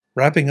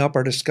wrapping up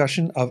our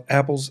discussion of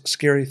Apple's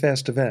Scary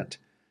Fast event.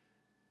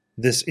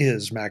 This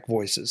is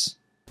MacVoices.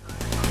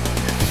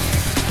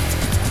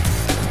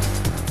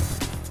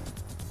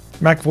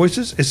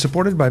 MacVoices is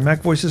supported by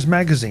MacVoices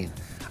Magazine,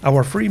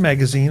 our free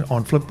magazine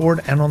on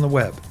Flipboard and on the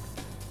web.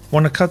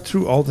 Want to cut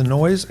through all the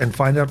noise and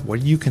find out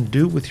what you can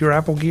do with your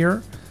Apple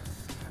gear?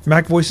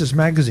 MacVoices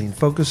Magazine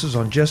focuses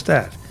on just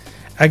that,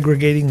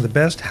 aggregating the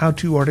best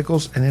how-to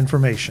articles and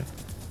information.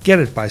 Get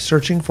it by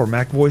searching for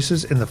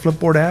MacVoices in the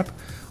Flipboard app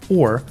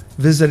or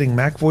visiting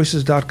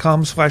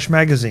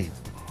macvoices.com/magazine.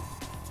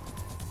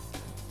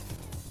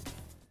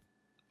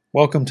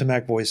 Welcome to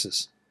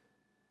MacVoices.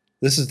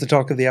 This is the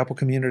talk of the Apple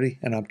community,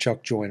 and I'm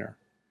Chuck Joyner.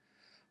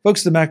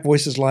 Folks, the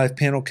MacVoices Live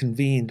panel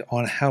convened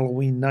on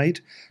Halloween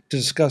night to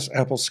discuss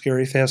Apple's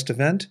Scary Fast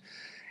event,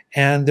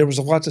 and there was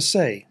a lot to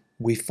say.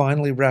 We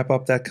finally wrap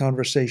up that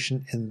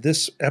conversation in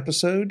this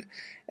episode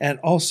and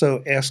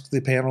also ask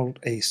the panel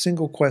a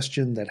single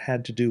question that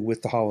had to do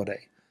with the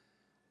holiday.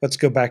 Let's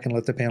go back and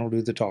let the panel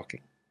do the talking.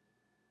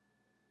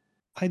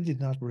 I did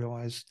not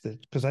realize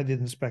that, because I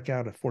didn't spec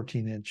out a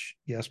 14-inch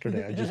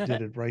yesterday. I just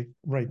did it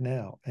right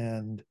now.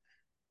 And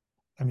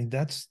I mean,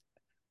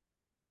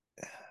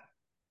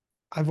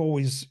 I've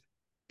always,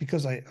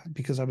 because I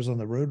was on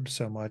the road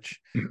so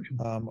much,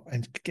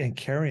 and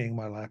carrying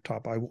my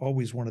laptop, I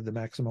always wanted the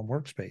maximum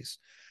workspace.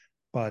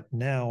 But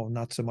now,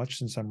 not so much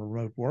since I'm a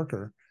remote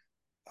worker.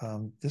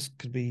 This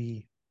could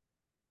be,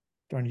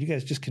 darn, you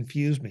guys just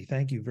confused me.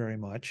 Thank you very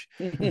much.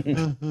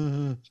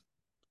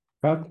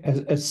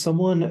 As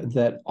someone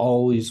that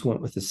always went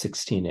with a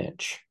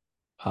 16-inch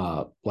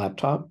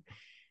laptop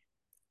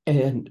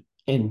and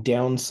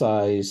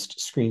downsized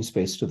screen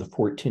space to the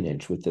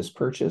 14-inch with this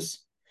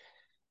purchase,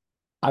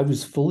 I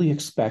was fully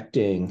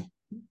expecting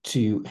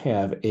to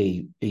have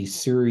a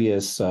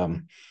serious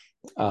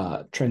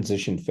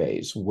transition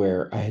phase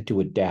where I had to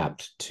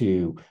adapt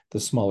to the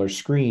smaller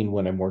screen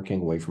when I'm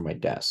working away from my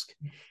desk.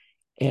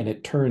 And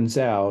it turns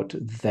out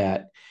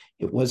that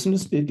it wasn't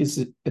as big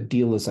as a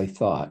deal as I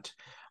thought.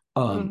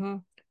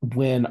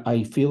 When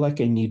I feel like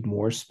I need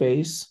more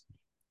space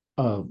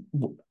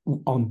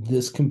on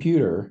this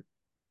computer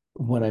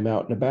when I'm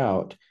out and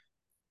about,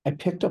 I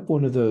picked up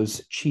one of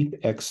those cheap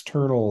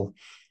external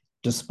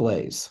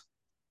displays.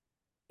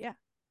 Yeah.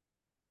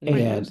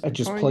 And I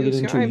just plug it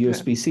into a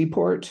USB-C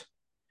port.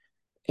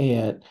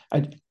 And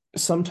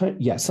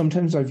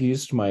sometimes I've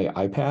used my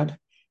iPad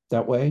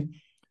that way.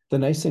 The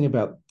nice thing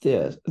about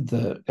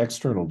the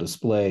external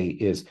display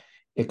is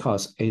it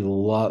costs a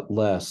lot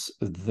less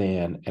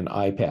than an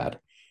iPad.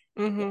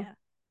 Yeah.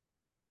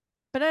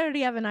 But I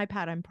already have an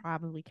iPad I'm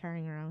probably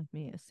carrying around with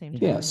me at the same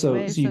time. Yeah, so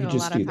you could just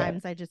a lot do of that.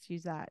 times I just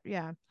use that.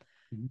 Yeah.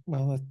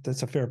 Well,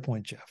 that's a fair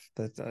point, Jeff.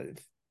 That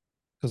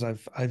because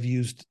I've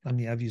used my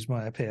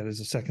iPad as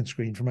a second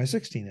screen for my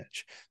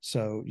 16-inch.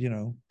 So,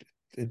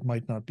 it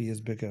might not be as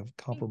big a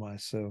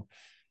compromise. So,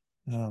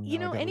 I got to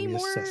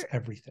reassess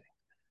everything.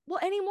 Well,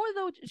 anymore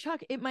though,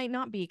 Chuck, it might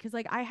not be, because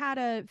like I had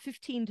a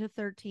 15 to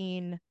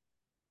 13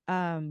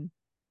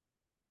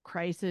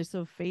 crisis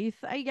of faith,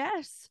 I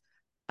guess,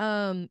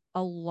 a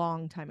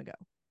long time ago,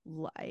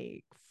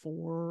 like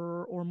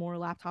 4 or more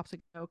laptops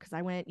ago, because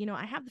I went,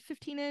 I have the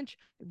 15-inch.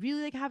 I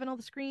really like having all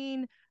the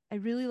screen. I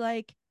really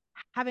like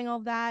having all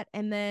that.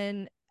 And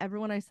then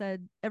everyone I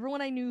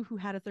knew who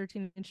had a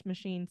 13-inch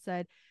machine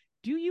said,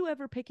 do you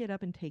ever pick it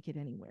up and take it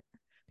anywhere?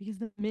 Because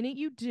the minute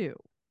you do,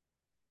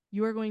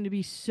 you are going to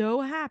be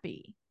so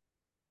happy,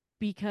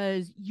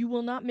 because you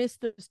will not miss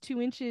those 2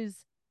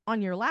 inches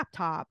on your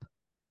laptop,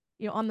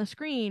 on the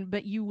screen,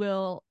 but you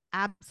will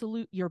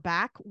your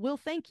back will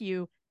thank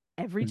you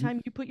every time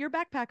you put your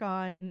backpack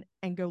on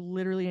and go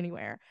literally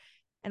anywhere.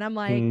 And I'm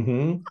like,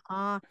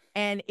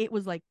 and it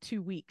was like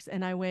 2 weeks.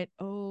 And I went,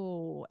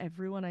 oh,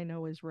 everyone I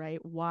know is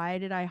right. Why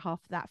did I huff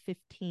that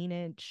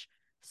 15-inch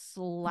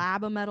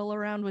slab of metal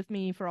around with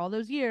me for all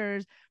those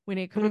years when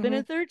it could have been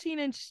a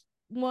 13-inch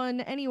one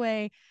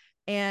anyway?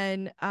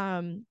 And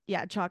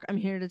yeah, Chuck, I'm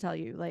here to tell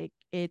you, like,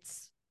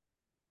 it's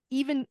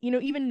even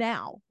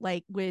now,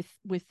 like with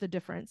the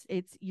difference,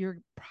 you're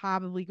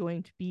probably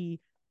going to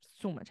be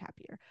so much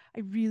happier.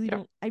 I really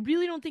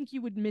don't think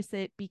you would miss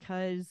it,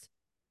 because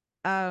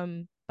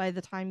by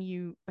the time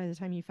you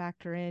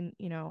factor in,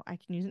 I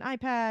can use an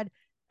iPad,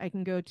 I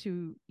can go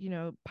to,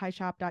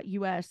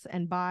 pieshop.us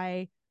and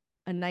buy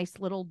a nice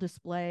little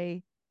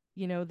display,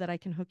 that I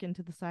can hook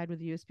into the side with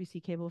a USB-C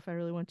cable if I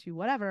really want to,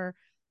 whatever.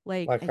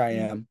 Like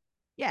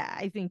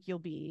I think you'll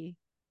be,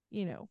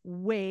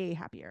 way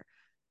happier.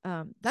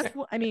 That's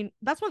one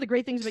of the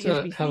great things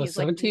about USB-C is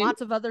like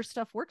lots of other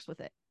stuff works with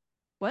it.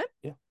 What?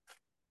 Yeah.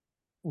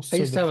 Well, I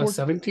used to have a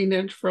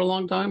 17-inch for a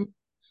long time.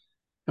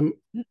 Am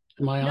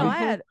I on? No,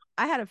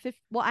 I had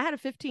a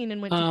 15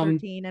 and went to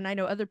 13, and I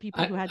know other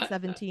people who had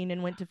 17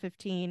 and went to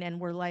 15 and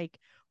were like,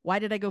 why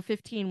did I go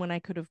 15 when I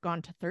could have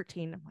gone to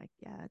 13? I'm like,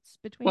 yeah, it's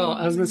between. Well,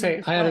 I was going to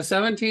say, I had a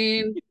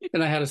 17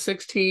 and I had a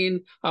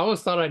 16. I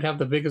always thought I'd have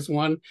the biggest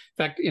one. In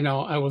fact,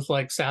 I was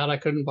like sad I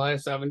couldn't buy a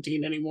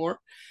 17 anymore.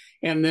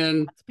 And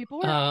then,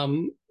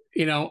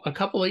 a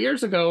couple of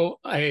years ago,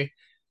 I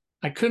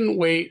couldn't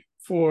wait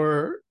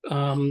for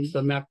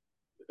the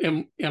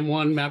M1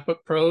 MacBook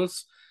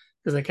Pros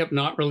because they kept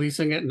not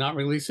releasing it,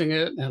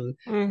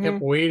 and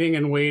kept waiting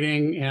and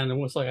waiting. And it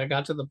was like I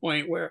got to the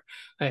point where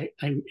I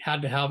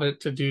had to have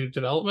it to do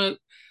development.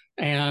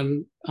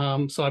 And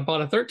so I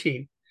bought a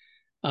 13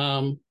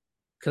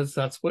 because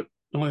that's what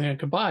the only thing I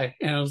could buy.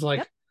 And I was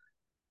like,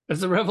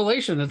 it's a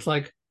revelation. It's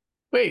like,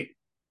 wait,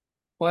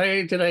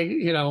 why did I,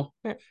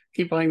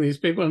 keep buying these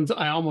big ones?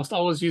 I almost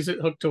always use it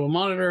hooked to a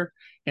monitor,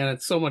 and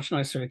it's so much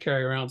nicer to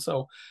carry around.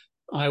 So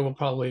I will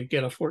probably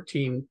get a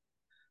 14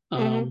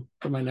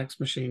 for my next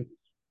machine.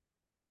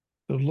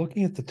 So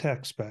looking at the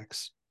tech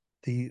specs,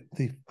 the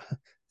this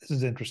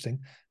is interesting.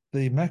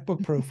 The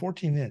MacBook Pro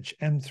 14-inch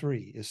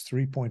M3 is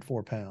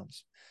 3.4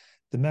 pounds.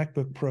 The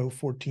MacBook Pro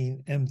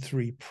 14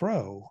 M3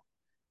 Pro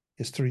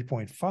is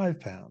 3.5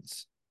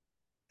 pounds.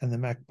 And the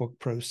MacBook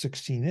Pro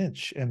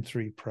 16-inch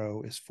M3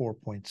 Pro is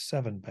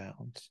 4.7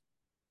 pounds.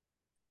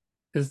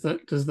 Does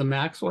the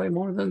Max weigh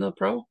more than the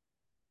Pro?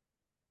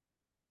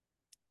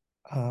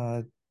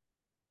 No,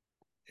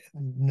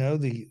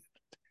 in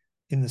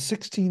the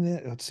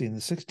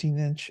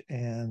 16-inch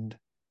and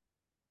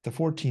the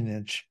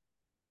 14-inch,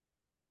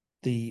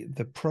 the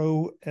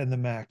Pro and the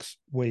Max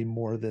weigh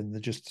more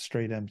than just the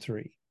straight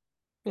M3.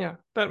 Yeah,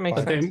 that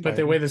makes sense. But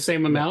they weigh the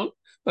same amount.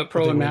 But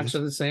Pro and Max are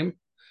the same.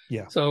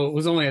 Yeah. So it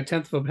was only a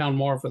tenth of a pound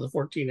more for the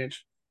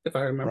 14-inch, if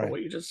I remember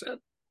what you just said.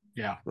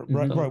 Yeah.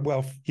 Right.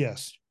 Well,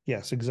 yes,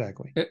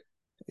 exactly.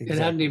 It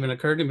hadn't even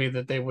occurred to me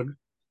that they would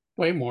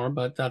weigh more,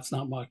 but that's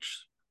not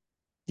much.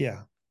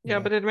 Yeah. Yeah,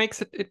 but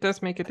it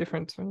does make a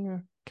difference when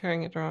you're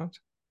carrying it around.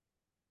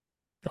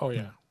 Oh,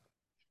 yeah.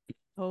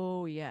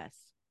 Oh, yes.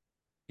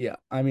 Yeah.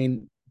 I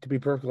mean, to be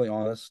perfectly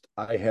honest,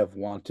 I have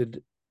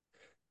wanted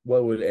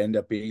what would end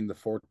up being the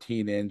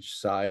 14-inch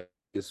size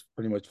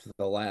pretty much for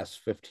the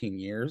last 15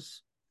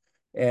 years.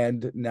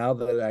 And now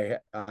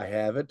that I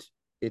have it,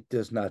 it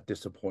does not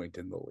disappoint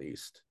in the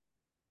least.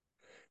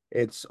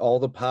 It's all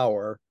the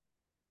power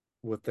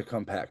with the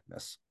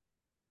compactness.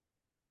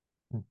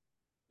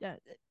 Yeah.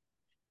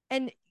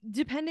 And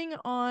depending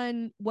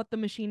on what the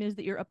machine is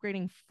that you're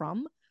upgrading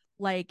from,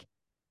 like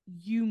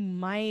you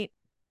might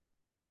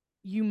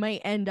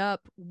end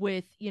up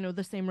with,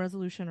 the same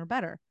resolution or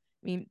better.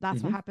 I mean,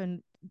 that's what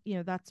happened,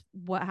 that's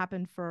what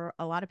happened for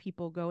a lot of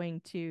people going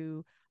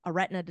to a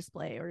Retina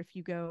display, or if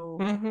you go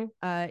from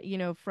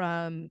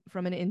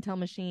an Intel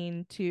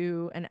machine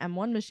to an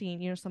M1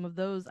 machine, some of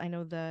those, I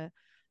know the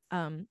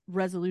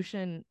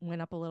resolution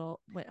went up a little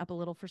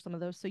for some of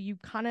those. So you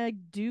kind of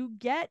do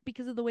get,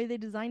 because of the way they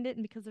designed it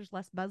and because there's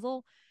less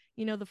bezel,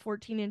 the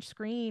 14-inch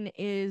screen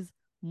is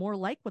more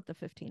like what the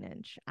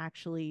 15-inch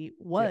actually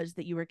was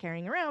that you were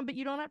carrying around, but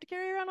you don't have to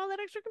carry around all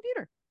that extra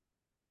computer.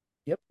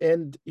 Yep.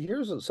 And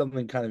here's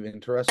something kind of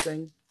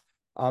interesting.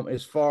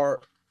 As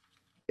far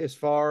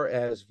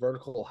as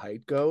vertical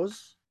height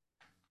goes,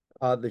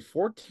 the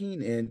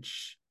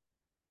 14-inch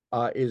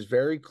is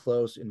very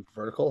close in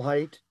vertical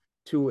height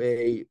to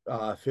a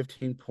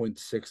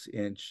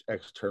 15.6-inch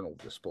external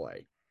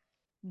display.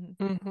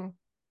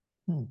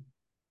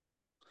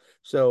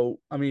 So,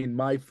 I mean,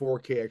 my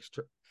 4K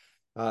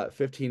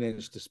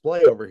 15-inch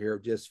display over here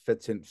just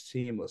fits in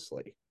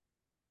seamlessly.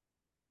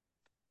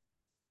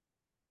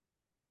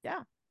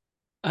 Yeah.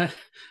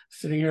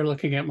 Sitting here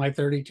looking at my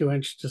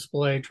 32-inch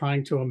display,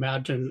 trying to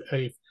imagine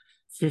a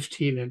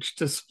 15-inch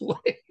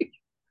display.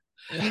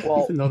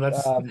 Well, even though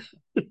that's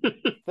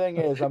thing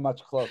is, I'm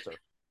much closer.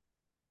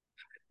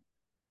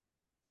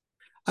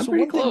 I'm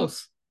pretty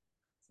close.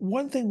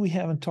 One thing we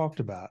haven't talked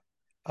about,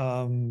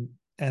 and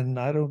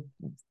I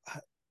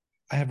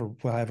have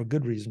a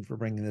good reason for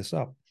bringing this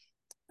up: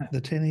 the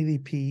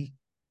 1080p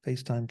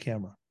FaceTime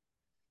camera.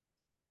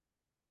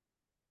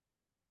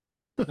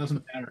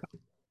 Doesn't matter.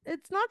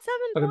 It's not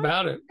 7. What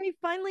about it? They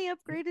finally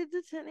upgraded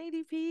to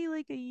 1080p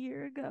like a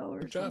year ago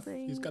or Jeff,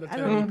 something. he's got a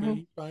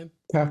 1080p. Fine.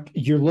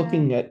 You're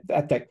looking at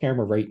that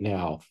camera right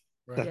now.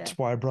 Right. That's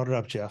why I brought it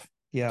up, Jeff.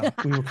 Yeah,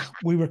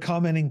 we were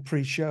commenting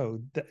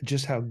pre-show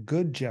just how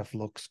good Jeff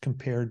looks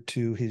compared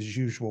to his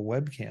usual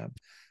webcam.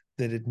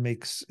 That it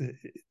makes,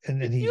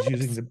 and he's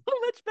using so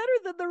much better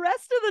than the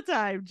rest of the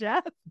time,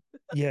 Jeff.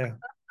 Yeah.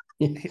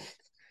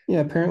 Yeah,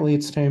 apparently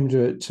it's time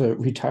to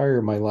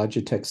retire my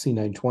Logitech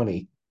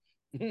C920.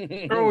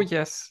 Oh,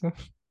 yes.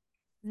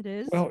 It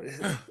is. Well,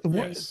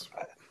 Yes.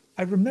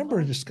 I remember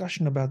a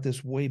discussion about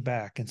this way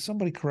back, and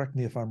somebody correct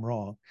me if I'm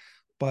wrong,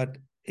 but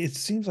it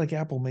seems like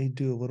Apple may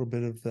do a little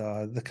bit of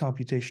the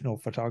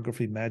computational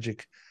photography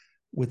magic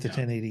with the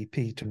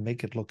 1080p to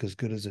make it look as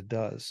good as it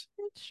does.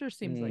 It sure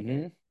seems like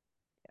it. Yeah.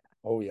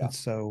 Oh, yeah. And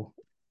so,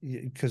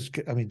 because,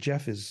 I mean,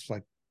 Jeff is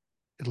like,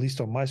 at least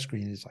on my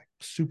screen, he's like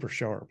super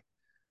sharp.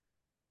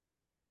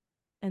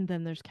 And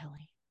then there's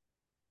Kelly.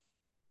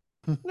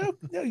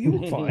 No, you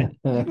look fine.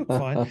 You look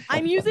fine.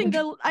 I'm using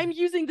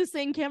the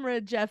same camera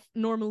Jeff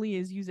normally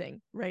is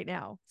using right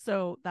now,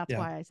 so that's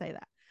why I say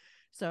that.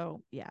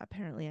 So yeah,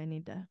 apparently I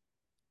need to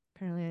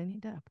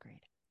upgrade.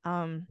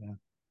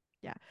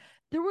 Yeah.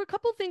 There were a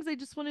couple things I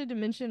just wanted to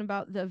mention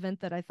about the event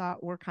that I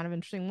thought were kind of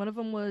interesting. One of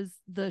them was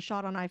the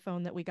shot on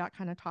iPhone that we got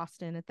kind of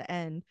tossed in at the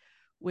end,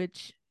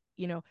 which,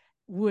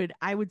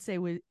 I would say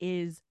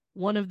is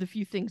one of the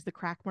few things the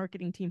crack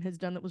marketing team has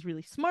done that was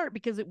really smart,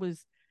 because it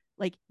was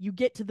like you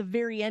get to the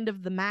very end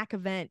of the Mac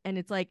event and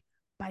it's like,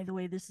 by the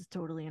way, this is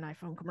totally an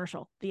iPhone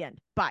commercial. The end.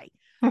 Bye.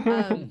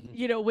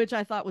 Which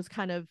I thought was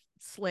kind of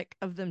slick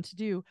of them to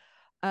do.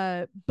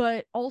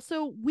 But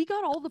also we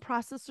got all the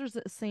processors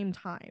at the same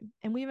time,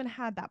 and we haven't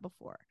had that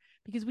before,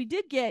 because we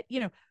did get,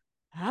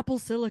 Apple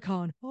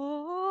Silicon,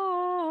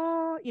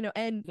 but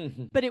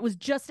it was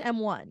just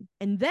M1.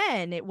 And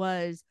then it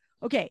was,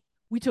 okay,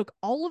 we took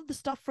all of the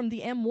stuff from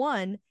the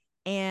M1,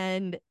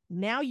 and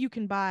now you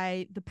can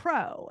buy the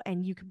Pro,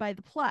 and you can buy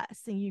the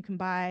Plus, and you can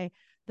buy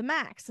the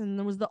Max, and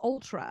there was the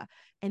Ultra.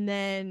 And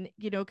then,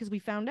 because we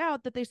found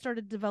out that they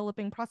started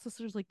developing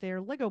processors like their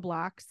Lego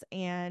blocks,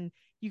 and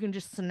you can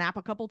just snap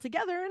a couple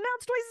together, and now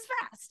it's twice as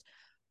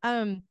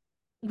fast.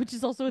 Which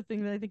is also a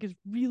thing that I think is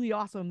really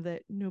awesome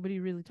that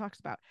nobody really talks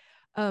about.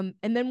 And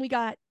then we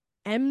got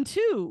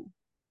M2.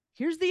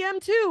 Here's the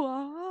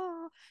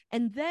M2.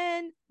 And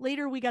then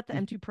later we got the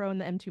M2 Pro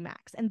and the M2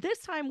 Max. And this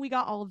time we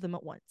got all of them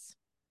at once.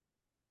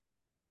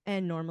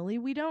 And normally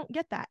we don't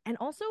get that. And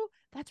also,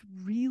 that's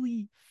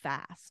really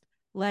fast.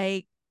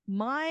 Like,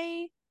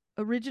 my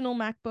original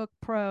MacBook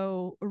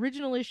Pro,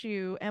 original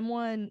issue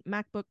M1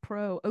 MacBook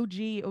Pro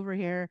OG over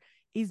here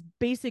is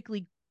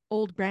basically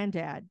old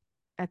granddad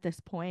at this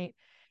point.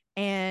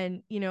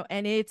 And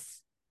and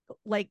it's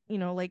like,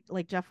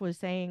 like Jeff was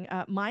saying,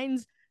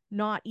 mine's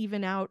not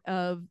even out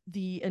of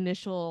the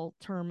initial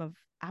term of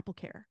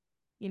AppleCare,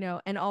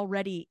 and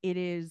already it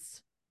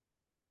is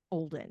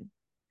olden.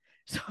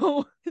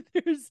 So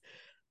there's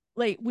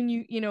like,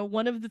 when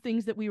one of the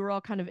things that we were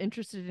all kind of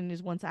interested in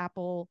is, once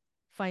Apple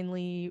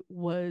finally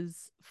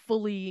was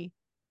fully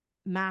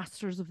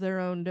masters of their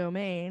own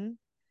domain,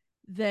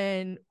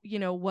 then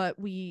what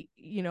are we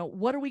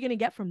going to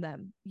get from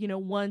them,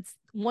 once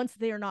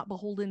they are not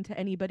beholden to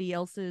anybody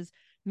else's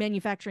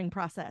manufacturing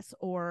process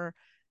or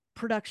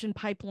production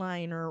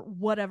pipeline or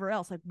whatever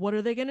else. Like, what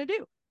are they going to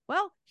do?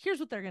 Well, here's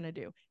what they're going to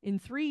do. In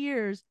 3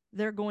 years,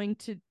 they're going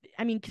to,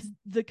 because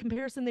the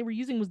comparison they were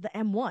using was the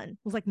M1. It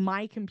was like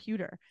my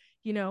computer.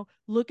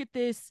 Look at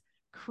this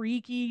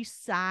creaky,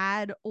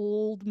 sad,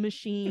 old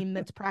machine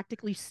that's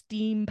practically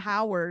steam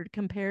powered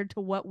compared to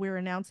what we're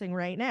announcing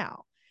right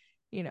now.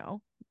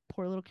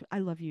 Poor little, I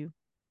love you.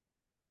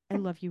 I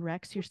love you,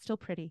 Rex. You're still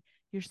pretty.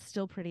 You're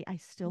still pretty. I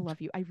still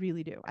love you. I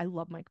really do. I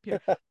love my computer.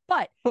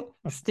 But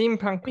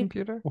steampunk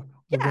computer.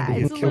 We're going to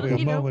be it's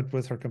killing a moment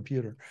with her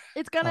computer.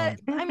 It's gonna,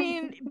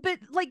 but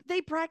like,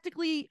 they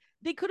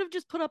could have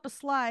just put up a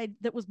slide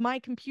that was my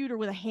computer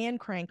with a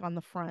hand crank on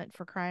the front,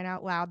 for crying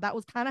out loud. That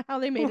was kind of how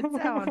they made it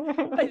sound.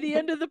 By the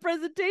end of the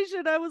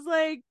presentation, I was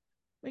like,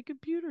 my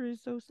computer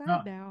is so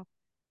sad now.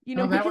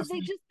 Because they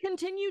just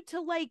continue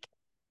to like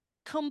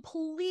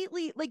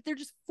completely, like, they're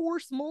just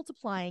force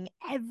multiplying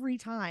every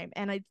time.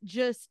 And it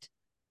just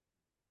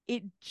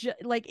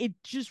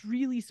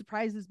really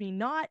surprises me,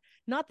 not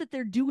that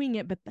they're doing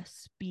it, but the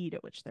speed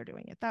at which they're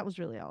doing it. That was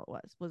really all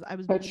it was.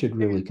 That should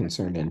really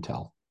concern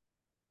Intel,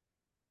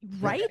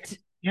 right?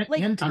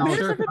 Like, Intel,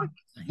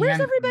 where's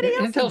everybody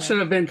else? Intel should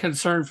have been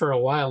concerned for a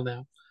while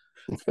now.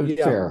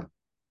 Fair.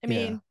 I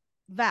mean,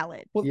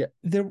 valid. Well,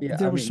 there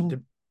was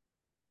some.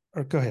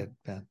 Or go ahead,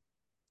 Ben.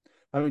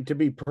 To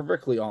be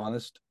perfectly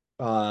honest,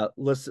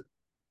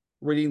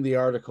 reading the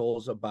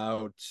articles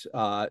about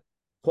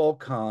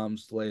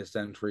Qualcomm's latest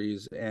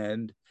entries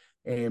and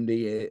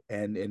AMD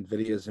and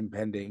NVIDIA's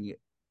impending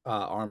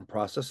ARM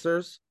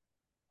processors,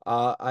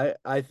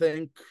 I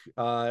think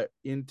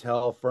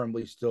Intel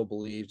firmly still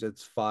believes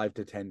it's 5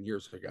 to 10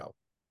 years ago,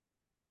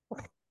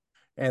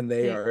 and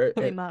they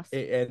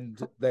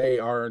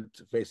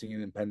aren't facing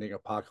an impending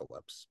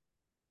apocalypse.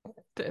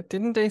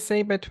 Didn't they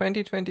say by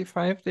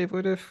 2025 they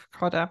would have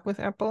caught up with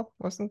Apple?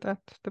 Wasn't that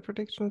the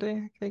prediction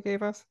they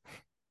gave us?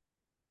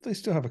 They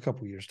still have a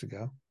couple years to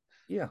go.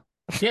 Yeah.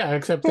 Yeah,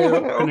 except they're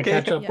going to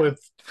catch up with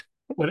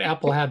what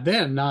Apple had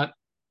then, not.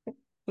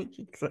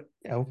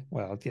 Oh,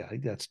 well, yeah,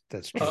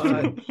 that's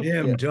true.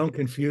 Jim, don't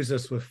confuse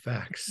us with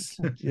facts.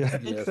 Yeah,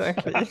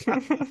 exactly.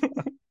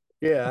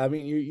 Yeah,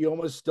 you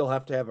almost still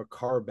have to have a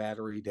car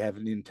battery to have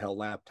an Intel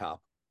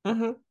laptop.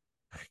 Mm-hmm.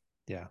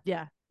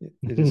 Yeah.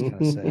 It is kind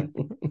of sad.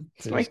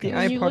 It's like the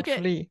iPod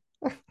Flea.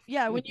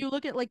 Yeah, when you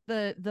look at like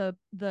the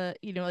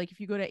like, if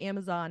you go to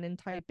Amazon and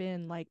type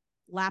in like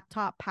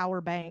laptop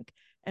power bank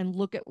and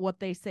look at what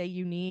they say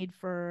you need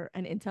for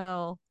an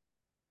Intel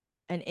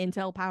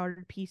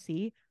powered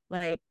PC,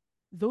 like,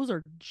 those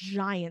are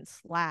giant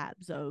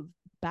slabs of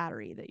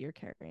battery that you're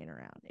carrying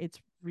around. It's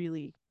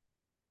really,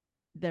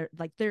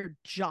 they're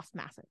just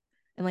massive.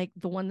 And like,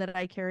 the one that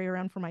I carry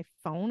around for my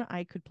phone,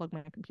 I could plug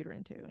my computer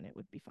into and it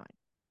would be fine.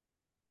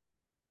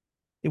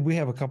 We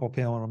have a couple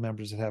panel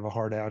members that have a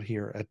hard out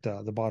here at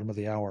the bottom of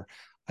the hour.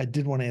 I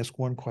did want to ask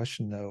one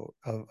question, though,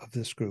 of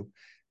this group.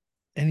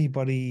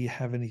 Anybody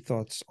have any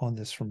thoughts on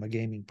this from a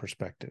gaming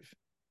perspective?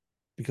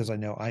 because I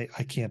know I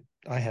can't.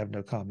 I have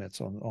no comments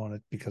on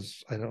it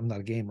because I'm not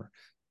a gamer.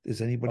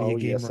 Is anybody a Oh,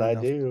 gamer yes, I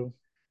enough? do.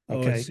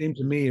 Oh, it Okay. seemed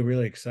to me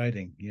really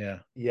exciting. Yeah.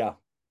 Yeah.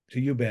 To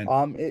you, Ben.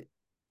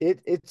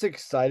 It's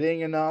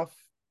exciting enough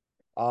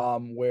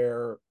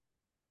where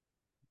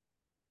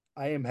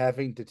I am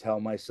having to tell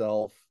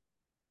myself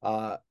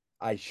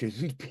I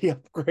shouldn't be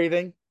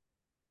upgrading.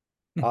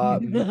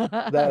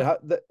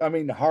 I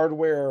mean,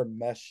 hardware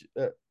mesh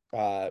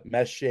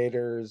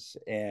shaders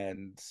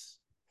and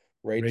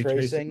ray Ray tracing.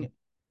 tracing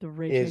The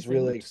ray is tracing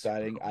really looks super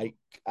exciting. cool.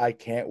 I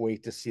can't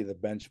wait to see the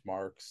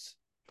benchmarks.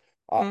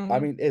 I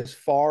Mhm. mean, as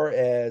far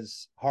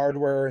as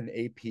hardware and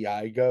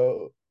APIs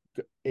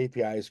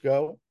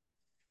go,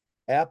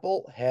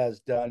 Apple has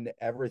done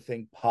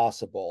everything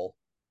possible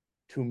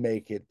to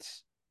make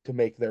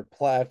their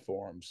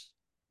platforms.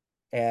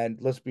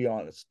 And let's be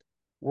honest,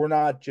 we're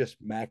not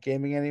just Mac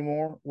gaming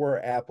anymore, we're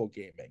Apple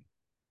gaming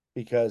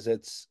because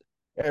it's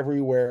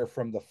everywhere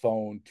from the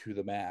phone to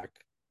the Mac,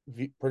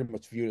 pretty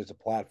much viewed as a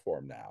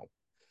platform now.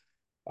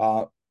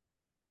 Uh,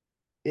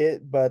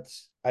 but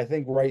I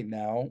think right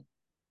now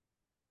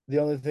the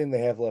only thing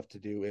they have left to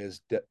do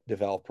is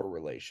developer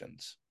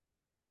relations.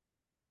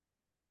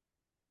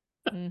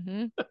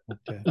 Mm-hmm.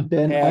 Okay.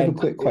 Ben, I have a And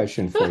quick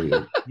question for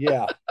you.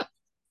 yeah,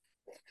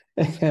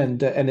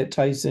 And it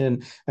ties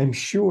in, I'm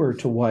sure,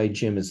 to why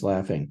Jim is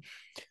laughing.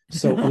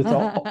 So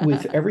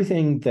with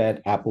everything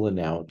that Apple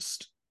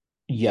announced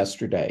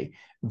yesterday,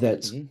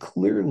 that's mhm,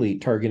 clearly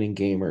targeting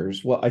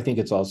gamers. Well, I think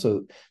it's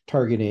also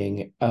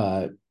targeting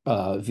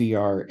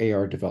VR,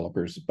 AR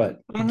developers,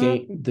 but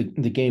Mhm.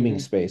 the gaming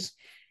mhm. space.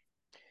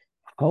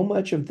 How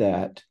much of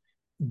that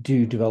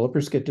do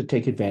developers get to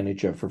take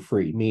advantage of for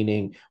free?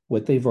 Meaning,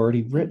 what they've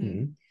already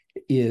written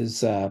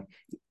is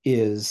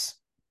is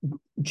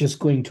just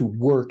going to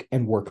work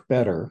and work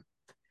better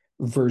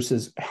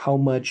versus how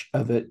much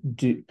of it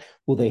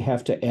will they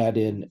have to add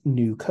in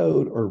new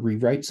code or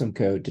rewrite some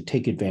code to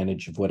take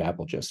advantage of what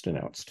Apple just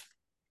announced?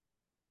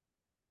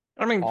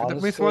 I mean,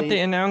 with what they Honestly,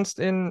 announced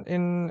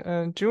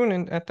in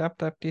June at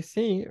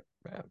WWDC,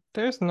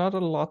 there's not a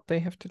lot they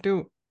have to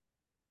do.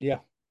 yeah,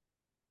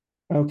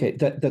 Okay,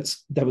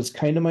 that was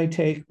kind of my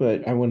take,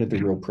 but I wanted the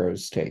real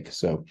pros take.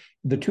 So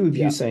the two of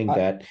you yeah, saying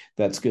that,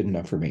 that's good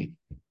enough for me.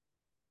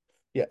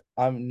 yeah.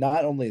 I'm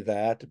not only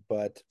that,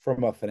 but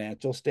from a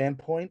financial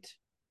standpoint,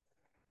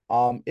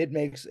 it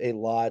makes a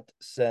lot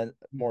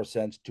more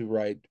sense to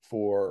write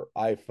for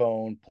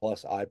iPhone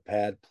plus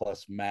iPad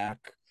plus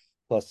Mac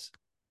plus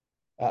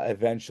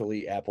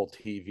eventually Apple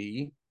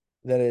TV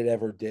than it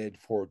ever did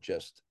for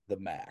just the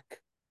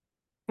Mac.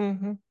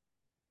 Hmm.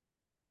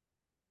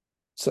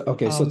 So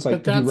okay, so it's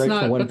like But you that's write for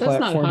not. one But that's not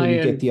platform and high you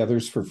get end. the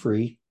others for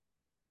free.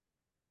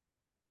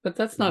 But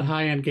that's not Mhm.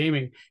 high end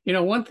gaming.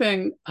 One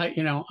thing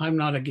I'm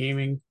not a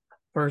gaming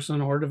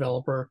person or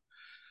developer,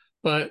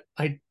 but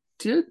I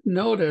did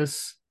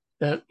notice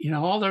that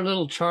all their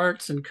little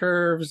charts and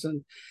curves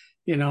and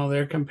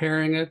they're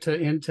comparing it to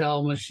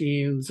Intel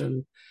machines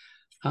and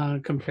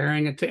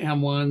comparing it to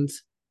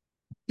M1s.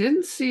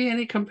 Didn't see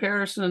any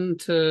comparison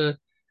to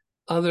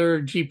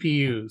other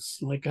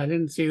GPUs. Like I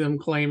didn't see them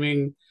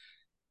claiming,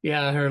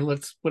 yeah, here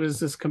what is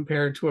this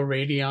compared to a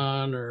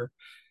Radeon or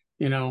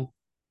you know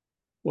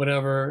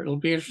whatever. It'll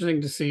be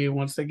interesting to see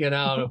once they get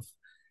out of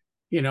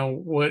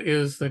what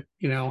is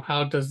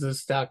how does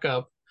this stack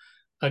up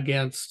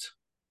against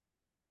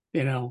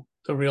the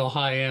real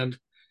high end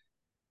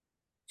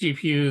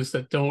GPUs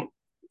that don't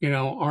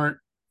aren't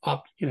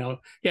up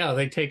yeah,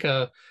 they take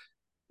you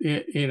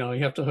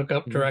have to hook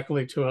up Mhm.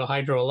 directly to a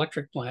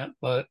hydroelectric plant,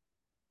 but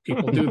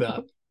people do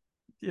that.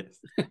 Yes.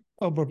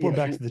 Oh, but we're Yeah,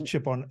 back to the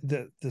chip on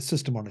the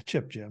system on a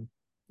chip, Jim.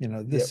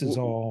 yeah, This is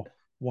all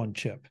one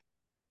chip.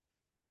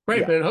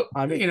 Right, yeah. but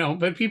I mean,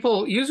 but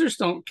users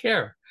don't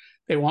care.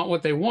 They want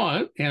what they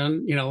want,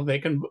 and they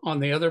can on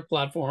the other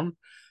platform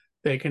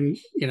they can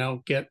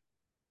get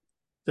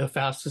the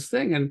fastest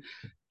thing. And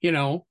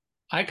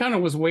I kind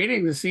of was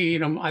waiting to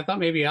see. I thought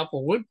maybe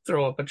Apple would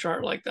throw up a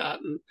chart like that,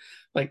 and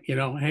like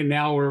hey,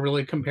 now we're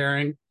really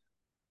comparable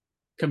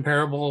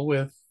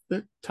with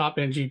the top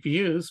end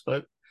GPUs,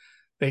 but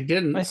they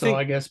didn't. I So I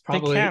think guess they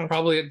can't.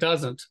 probably it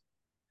doesn't.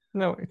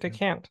 No, they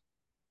can't.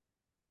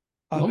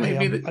 Well, Hey,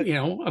 maybe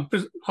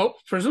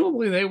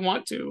presumably they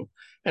want to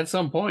at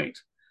some point.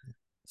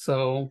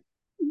 So,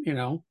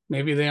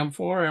 maybe the M4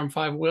 or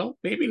M5 will,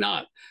 maybe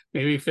not.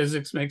 Maybe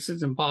physics makes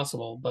it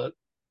impossible, but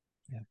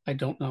yeah. I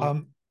don't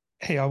know.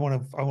 Hey, I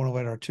want to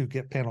let our two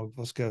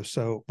panelists go.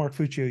 So, Mark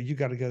Fuccio, you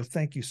got to go.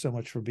 Thank you so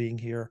much for being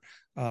here.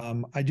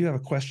 I do have a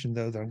question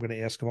though that I'm going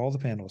to ask of all the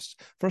panelists.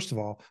 First of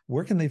all,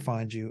 where can they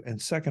find you?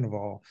 And second of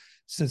all,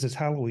 since it's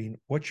Halloween,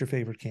 what's your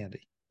favorite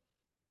candy?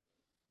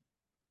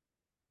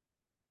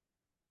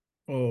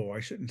 Oh, I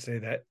shouldn't say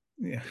that.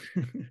 Yeah.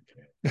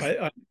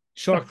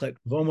 Chocolate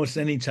of almost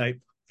any type,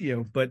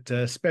 but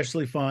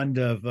especially fond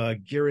of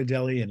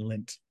Ghirardelli and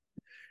Lindt.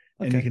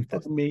 And you Okay, can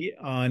find me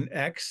on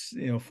X,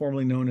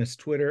 formerly known as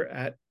Twitter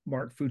at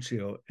Mark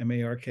Fuccio,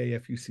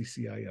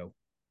 MarkFuccio.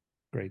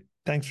 great.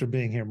 Thanks for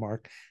being here,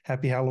 Mark.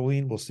 Happy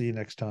Halloween. We'll see you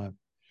next time.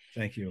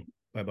 Thank you.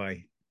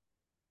 Bye-bye.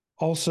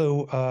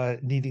 Also,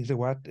 needing to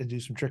go out and do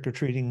some trick or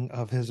treating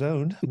of his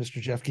own,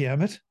 Mr. Jeff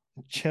Gamet.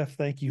 Jeff,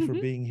 thank you for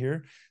being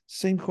here.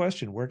 Same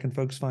question: where can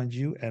folks find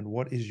you, and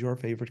what is your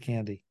favorite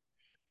candy?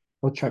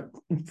 Well, Chuck,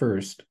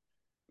 first,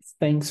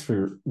 thanks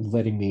for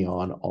letting me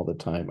on all the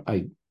time.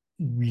 I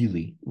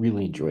really,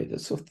 really enjoy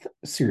this. So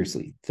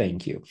seriously,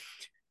 thank you.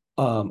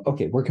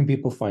 Okay, where can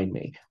people find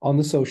me? On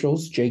the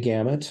socials, Jay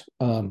Gamet.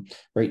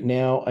 Right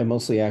now, I'm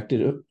mostly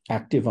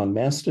active on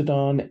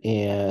Mastodon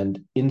and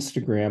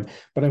Instagram,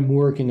 but I'm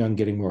working on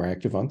getting more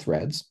active on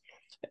Threads.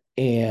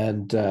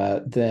 And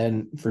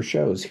then for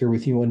shows, here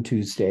with you on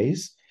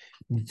Tuesdays,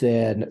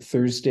 then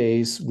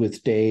Thursdays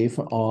with Dave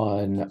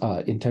on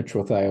In Touch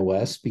with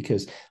iOS,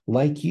 because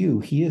like you,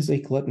 he is a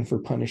glutton for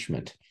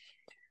punishment.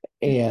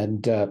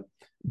 And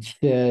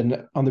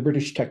then on the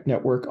British Tech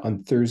Network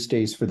on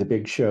Thursdays for the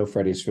Big Show,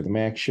 Fridays for the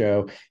Mac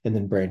Show, and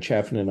then Brian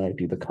Chaffin and I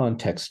do the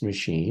Context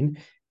Machine.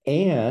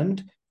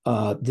 And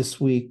this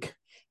week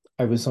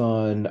I was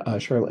on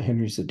Charlotte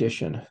Henry's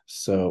Edition,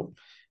 so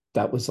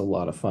that was a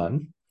lot of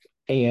fun.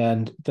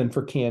 And then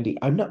for candy,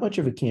 I'm not much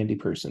of a candy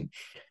person,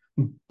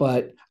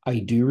 but I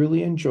do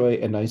really enjoy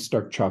a nice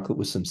dark chocolate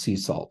with some sea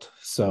salt.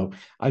 So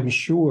I'm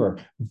sure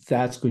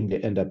that's going to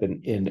end up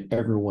in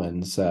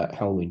everyone's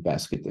Halloween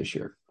basket this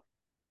year.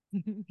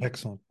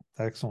 Excellent.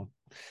 Excellent.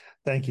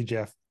 Thank you,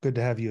 Jeff. Good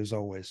to have you as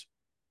always.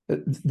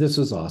 This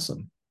was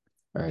awesome.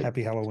 All right.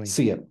 Happy Halloween.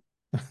 See you.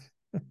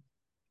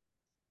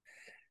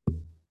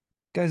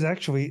 Guys,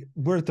 actually,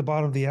 we're at the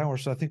bottom of the hour,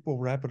 so I think we'll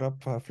wrap it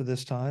up for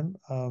this time.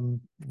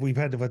 We've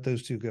had to let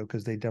those two go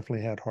because they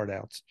definitely had hard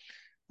outs.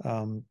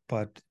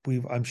 But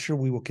I'm sure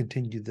we will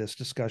continue this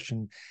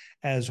discussion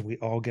as we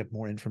all get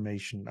more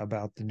information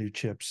about the new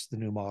chips, the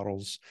new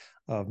models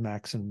of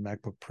Macs and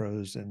MacBook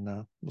Pros,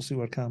 and we'll see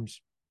what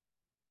comes.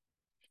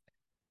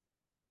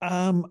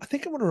 I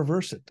think I'm going to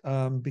reverse it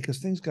because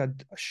things got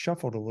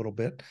shuffled a little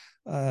bit.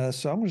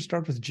 So I'm going to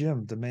start with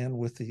Jim, the man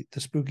with the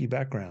spooky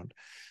background.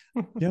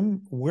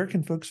 Jim, where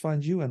can folks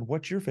find you, and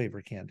what's your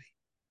favorite candy?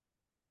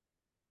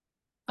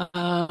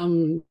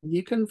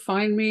 You can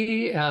find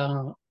me.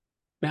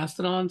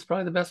 Mastodon's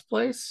probably the best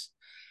place.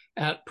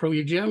 At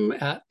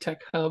ProViewGym at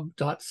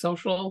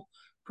techhub.social.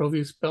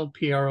 ProView spelled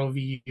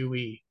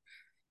Provue.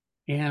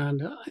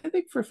 And I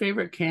think for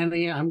favorite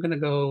candy, I'm going to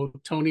go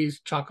Tony's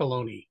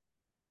Chocolonely.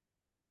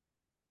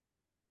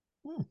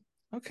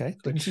 Okay,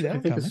 didn't see that I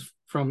think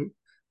coming.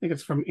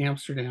 it's from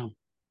Amsterdam.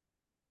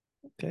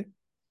 Okay,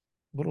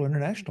 a little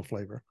international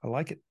flavor. I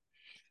like it.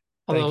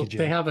 Although Thank you, Jim.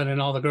 they have it in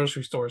all the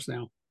grocery stores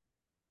now.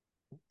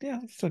 Yeah,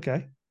 it's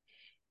okay.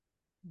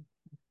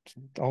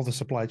 All the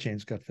supply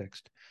chains got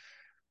fixed.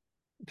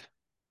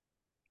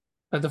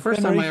 But the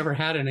first time I ever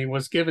had any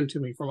was given to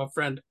me from a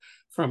friend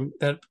from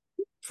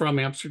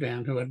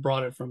Amsterdam who had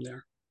brought it from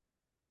there.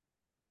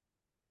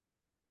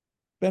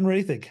 Ben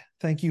Rathig,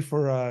 thank you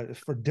for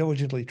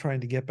diligently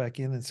trying to get back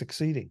in and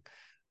succeeding.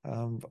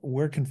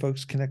 Where can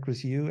folks connect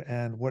with you,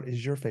 and what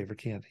is your favorite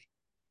candy?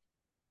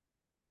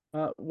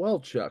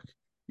 Well, Chuck,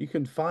 you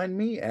can find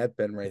me at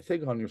Ben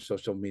Rathig on your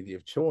social media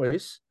of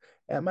choice,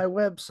 at my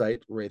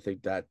website,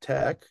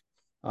 rathig.tech,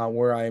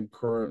 where I am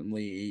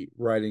currently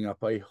writing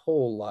up a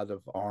whole lot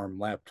of ARM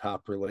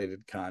laptop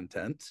related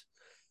content.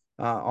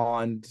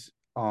 On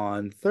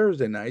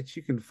Thursday nights,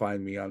 you can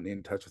find me on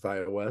In Touch with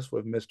iOS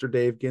with Mr.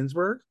 Dave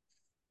Ginsburg.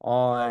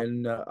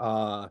 On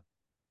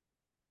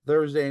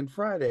Thursday and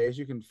Fridays,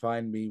 you can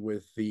find me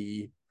with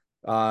the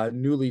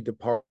newly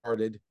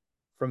departed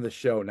from the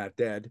show, not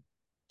dead,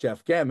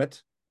 Jeff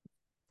Gamet,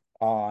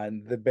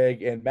 on the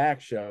Big and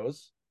Mac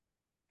shows.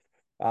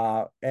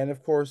 And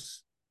of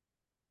course,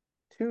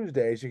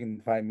 Tuesdays, you can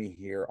find me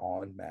here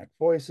on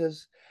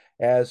MacVoices.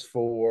 As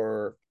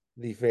for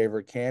the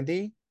favorite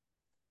candy,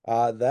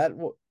 that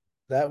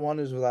one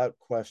is without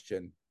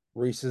question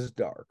Reese's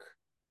Dark.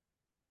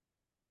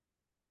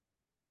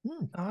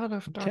 Out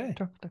of dark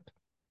chocolate.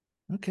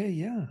 Okay,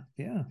 yeah.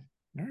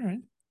 All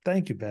right.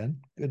 Thank you, Ben.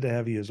 Good to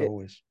have you as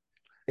always.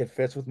 It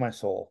fits with my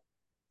soul.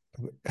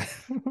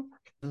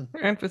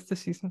 And with the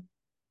season.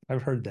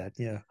 I've heard that,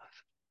 yeah.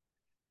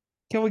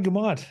 Kelly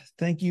Gamont,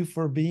 thank you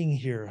for being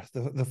here.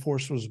 The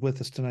force was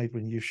with us tonight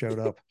when you showed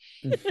up.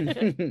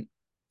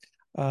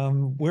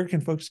 Where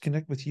can folks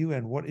connect with you,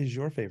 and what is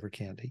your favorite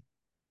candy?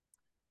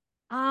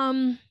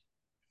 What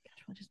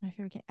is my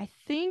favorite candy? I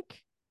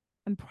think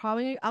I'm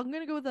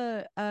gonna go with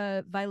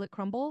a Violet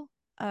Crumble,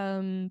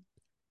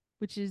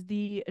 which is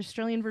the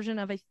Australian version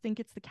of, I think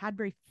it's the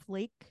Cadbury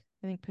Flake.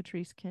 I think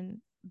Patrice can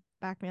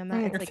back me on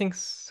that. I think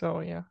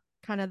so, yeah.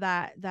 Kind of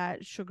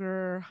that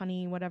sugar,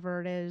 honey,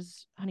 whatever it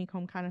is,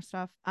 honeycomb kind of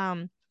stuff.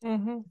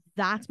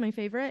 That's my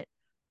favorite.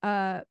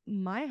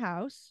 My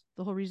house,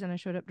 the whole reason I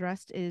showed up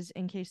dressed is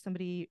in case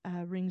somebody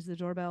rings the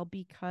doorbell,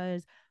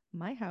 because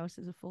my house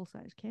is a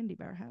full-size candy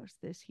bar house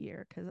this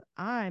year because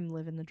I'm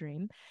living the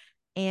dream.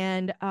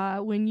 And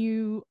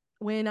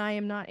when I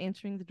am not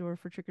answering the door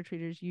for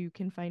trick-or-treaters, you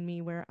can find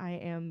me where I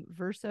am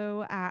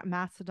Verso at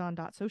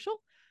mastodon.social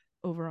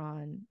over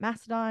on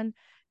Mastodon.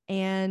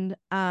 And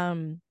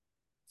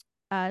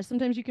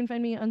Sometimes you can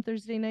find me on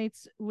Thursday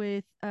nights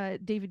with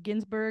David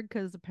Ginsburg,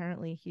 because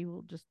apparently he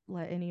will just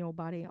let any old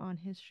body on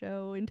his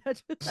show in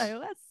touch with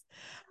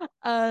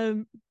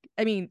iOS.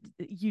 I mean,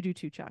 you do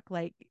too, Chuck.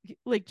 Like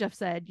Jeff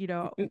said,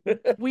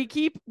 we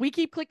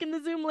keep clicking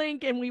the Zoom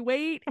link and we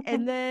wait,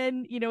 and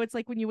then it's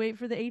like when you wait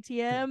for the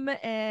ATM,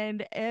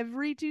 and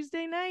every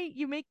Tuesday night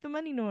you make the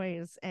money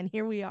noise, and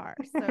here we are.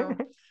 So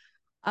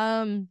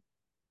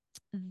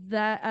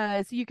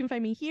so you can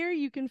find me here.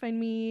 You can find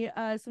me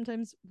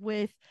sometimes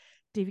with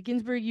David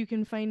Ginsburg. You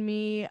can find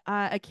me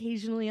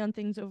occasionally on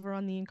things over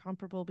on The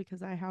Incomparable,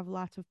 because I have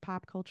lots of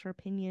pop culture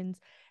opinions,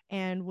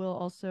 and will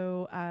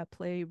also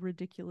play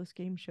ridiculous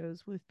game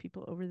shows with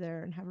people over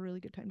there and have a really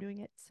good time doing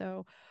it.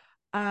 So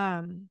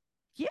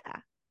yeah,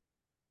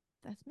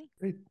 that's me.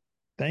 Great.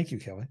 Thank you,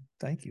 Kelly.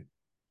 Thank you.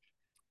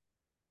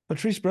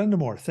 Patrice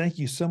Brendamore, thank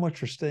you so much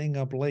for staying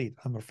up late.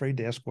 I'm afraid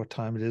to ask what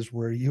time it is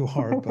where you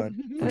are, but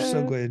we're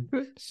so glad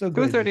you showed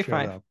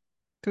 2:35. up.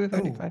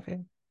 2:35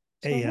 a.m.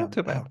 So AM. not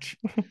too bad. Ouch.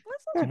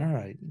 That's not All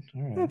right.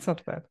 That's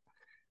not bad.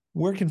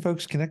 Where can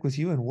folks connect with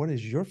you, and what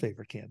is your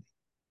favorite candy?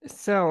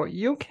 So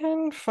you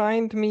can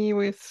find me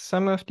with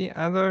some of the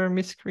other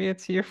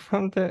miscreants here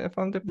from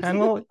the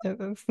panel.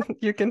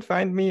 You can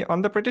find me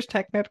on the British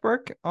Tech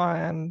Network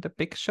on the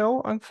Big Show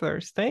on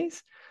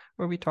Thursdays,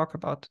 where we talk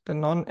about the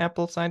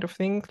non-Apple side of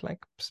things,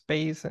 like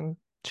space and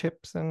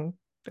chips and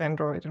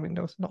Android and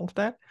Windows and all of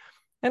that.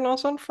 And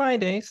also on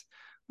Fridays,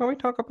 where we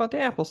talk about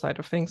the Apple side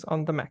of things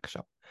on the Mac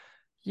Show.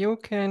 You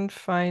can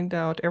find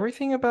out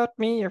everything about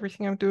me,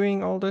 everything I'm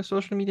doing, all the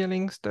social media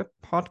links, the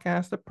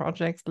podcast, the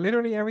projects,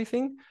 literally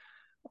everything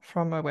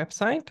from my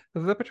website,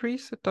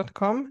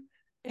 thepatrice.com.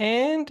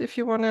 And if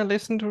you want to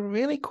listen to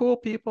really cool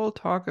people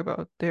talk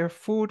about their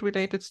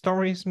food-related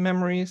stories,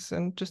 memories,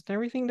 and just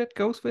everything that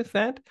goes with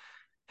that,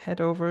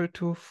 head over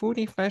to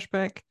Foodie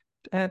Flashback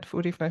at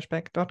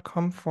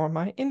foodieflashback.com for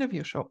my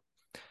interview show.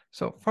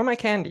 So for my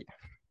candy,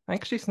 I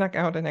actually snuck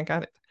out and I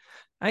got it.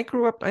 I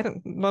grew up, a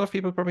lot of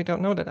people probably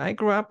don't know that, I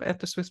grew up at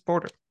the Swiss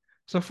border.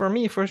 So for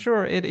me, for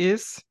sure, it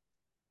is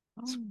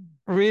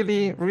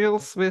really real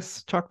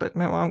Swiss chocolate.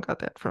 My mom got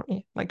that for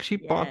me. Like she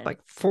bought like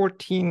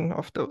 14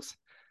 of those.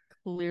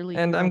 Clearly,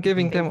 and I'm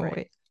giving them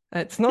away.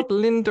 It's not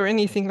Lind or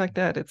anything like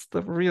that. It's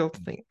the real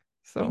thing.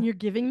 So and you're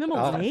giving them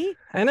away?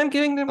 And I'm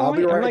giving them I'll away.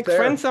 be right I'm like, there.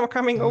 friends are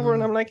coming over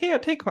and I'm like, here,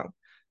 take one.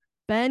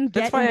 Ben,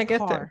 That's why I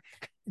get them.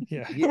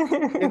 Yeah.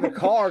 Get in the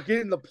car, get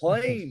in the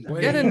plane.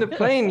 Get in the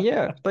plane,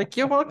 yeah. Like,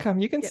 you're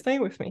welcome. You can stay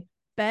with me.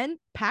 Ben,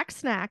 pack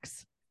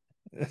snacks.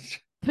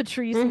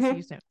 Patrice will see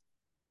you soon.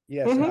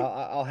 Yes,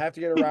 I'll have to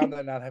get around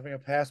that not having a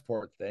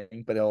passport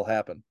thing, but it'll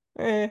happen.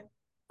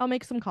 I'll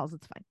make some calls.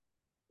 It's fine.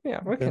 Yeah,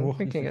 we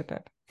can get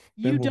that.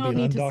 You don't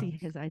need to see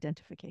his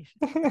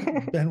identification.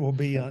 Ben will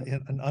be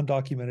an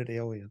undocumented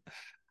alien.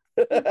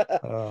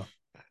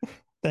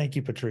 Thank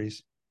you,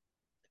 Patrice.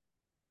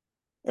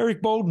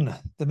 Eric Bolden,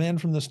 the man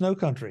from the snow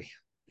country.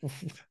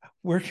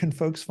 Where can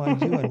folks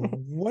find you, and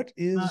what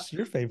is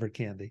your favorite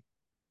candy?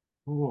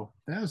 Oh,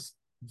 that is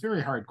a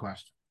very hard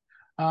question.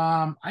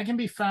 I can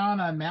be found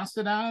on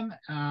Mastodon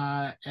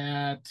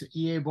at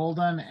EA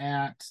Bolden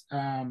at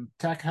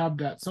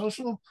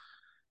techhub.social.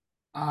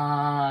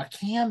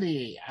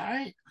 Candy,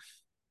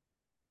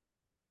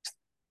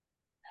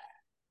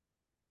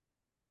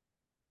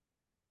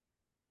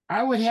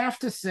 I would have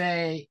to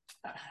say,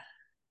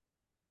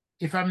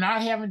 if I'm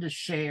not having to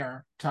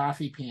share,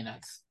 toffee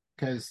peanuts,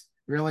 because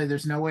really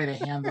there's no way to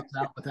hand those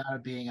out without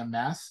it being a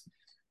mess.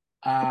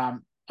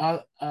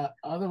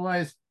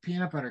 Otherwise,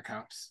 peanut butter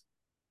cups.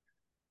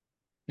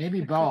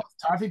 Maybe both.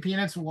 Toffee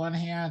peanuts in one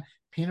hand,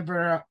 peanut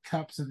butter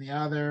cups in the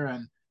other,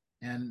 and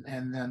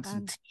then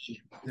some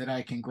tea that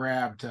I can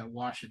grab to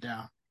wash it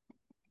down.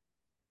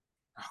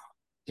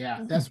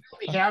 Yeah, that's what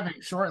we'll be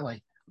having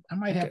shortly. I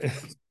might have to.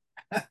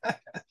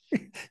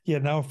 Yeah,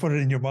 now put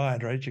it in your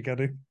mind, right? You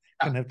gonna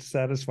have to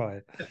satisfy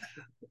it.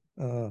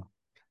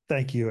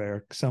 Thank you,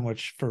 Eric, so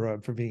much for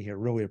being here.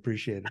 Really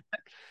appreciate it.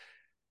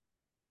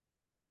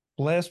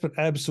 Last but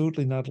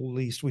absolutely not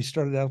least, we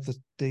started out with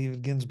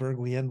David Ginsburg.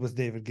 We end with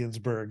David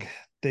Ginsburg.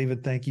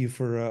 David, thank you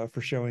for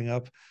showing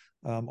up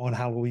on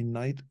Halloween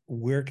night.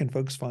 Where can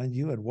folks find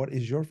you, and what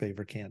is your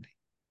favorite candy?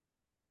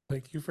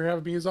 Thank you for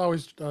having me as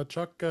always,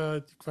 Chuck.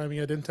 You can find me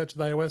at In Touch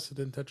with iOS at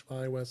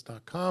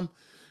intouchwithios.com.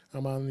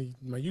 I'm on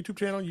my YouTube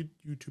channel,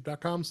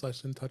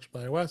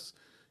 youtube.com/intouchwithios.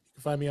 You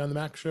can find me on the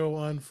Mac Show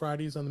on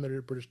Fridays on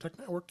the British Tech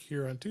Network,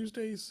 here on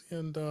Tuesdays,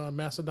 and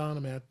Mastodon.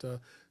 I'm at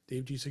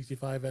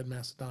DaveG65 at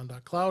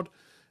mastodon.cloud.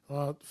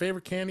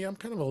 Favorite candy? I'm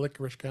kind of a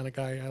licorice kind of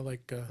guy. I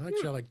like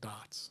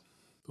dots.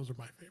 Those are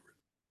my favorite.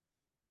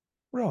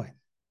 Really?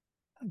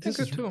 This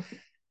is too.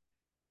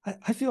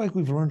 I feel like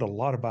we've learned a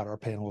lot about our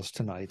panelists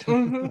tonight.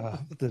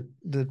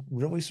 That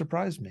really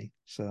surprised me.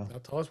 So now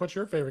tell us what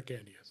your favorite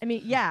candy is. I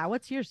mean, yeah.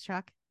 What's yours,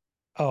 Chuck?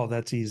 Oh,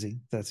 that's easy.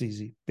 That's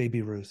easy.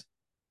 Baby Ruth.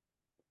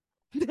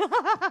 Those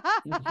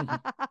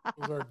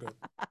are good.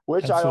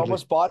 Which Absolutely. I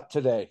almost bought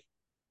today.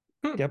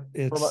 Yep.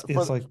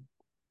 It's like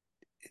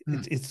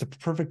it's the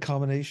perfect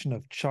combination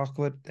of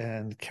chocolate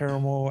and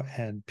caramel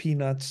and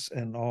peanuts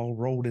and all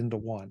rolled into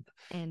one.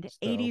 And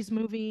So- 80s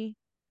movie.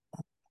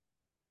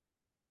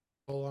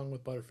 Along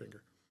with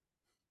Butterfinger.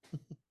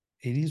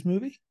 80s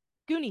movie?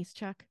 Goonies,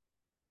 Chuck.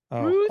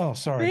 Oh, Ruth,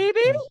 sorry.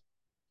 baby.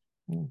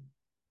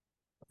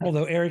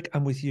 Although Eric,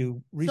 I'm with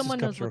you. Someone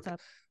knows what's up.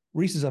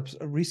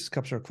 Reese's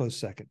cups are a close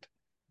second,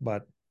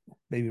 but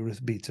Baby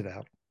Ruth beats it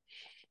out.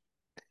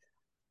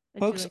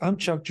 Folks, I'm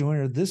Chuck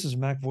Joyner. This is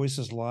Mac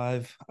Voices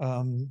Live.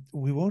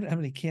 We won't have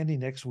any candy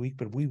next week,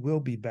 but we will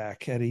be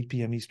back at 8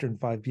 p.m. Eastern,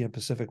 5 p.m.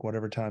 Pacific,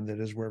 whatever time that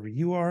is, wherever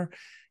you are.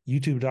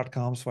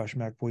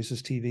 YouTube.com/Mac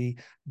Voices TV.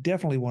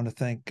 Definitely want to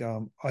thank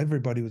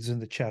everybody who was in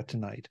the chat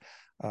tonight.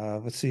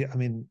 Let's see. I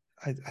mean,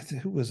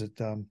 who was it?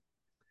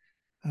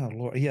 Oh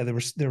Lord, yeah,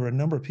 there were a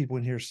number of people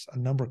in here, a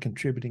number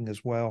contributing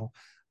as well.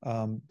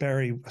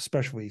 Barry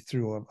especially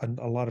threw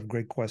a lot of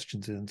great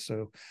questions in,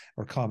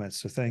 or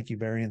comments. So thank you,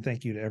 Barry, and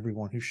thank you to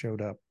everyone who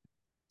showed up.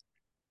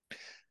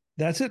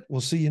 That's it.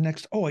 We'll see you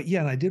next. Oh yeah,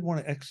 and I did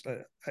want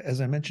to,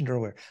 as I mentioned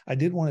earlier, I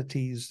did want to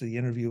tease the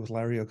interview with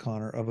Larry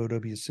O'Connor of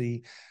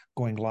OWC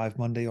going live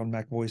Monday on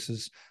Mac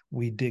Voices.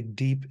 We dig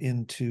deep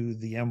into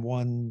the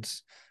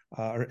M1s.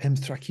 Or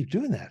M3, I keep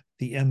doing that.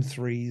 The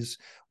M3s.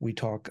 We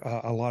talk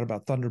a lot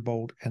about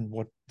Thunderbolt and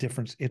what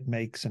difference it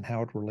makes and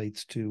how it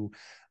relates to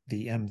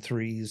the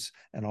M3s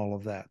and all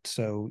of that.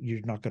 So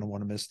you're not going to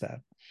want to miss that.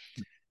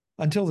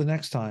 Until the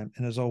next time,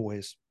 and as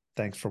always,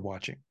 thanks for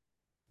watching.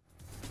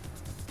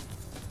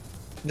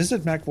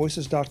 Visit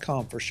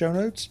MacVoices.com for show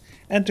notes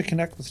and to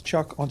connect with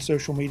Chuck on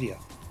social media.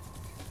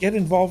 Get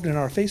involved in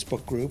our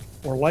Facebook group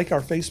or like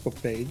our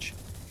Facebook page,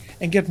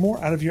 and get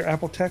more out of your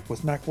Apple Tech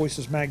with Mac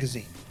Voices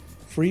Magazine,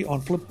 free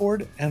on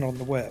Flipboard and on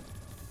the web.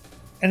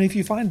 And if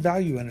you find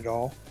value in it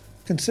all,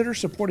 consider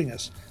supporting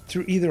us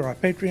through either our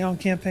Patreon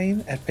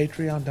campaign at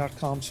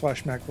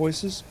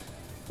patreon.com/MacVoices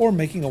or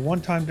making a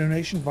one-time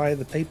donation via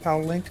the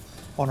PayPal link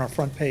on our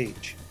front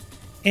page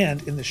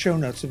and in the show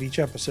notes of each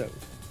episode.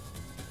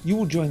 You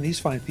will join these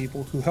fine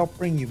people who help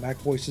bring you Mac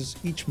Voices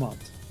each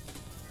month.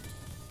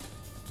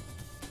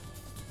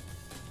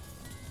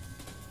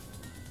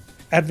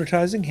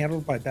 Advertising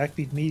handled by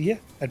Backbeat Media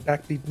at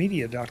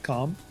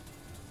backbeatmedia.com.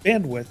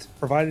 Bandwidth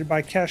provided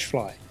by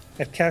CashFly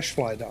at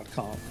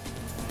cashfly.com.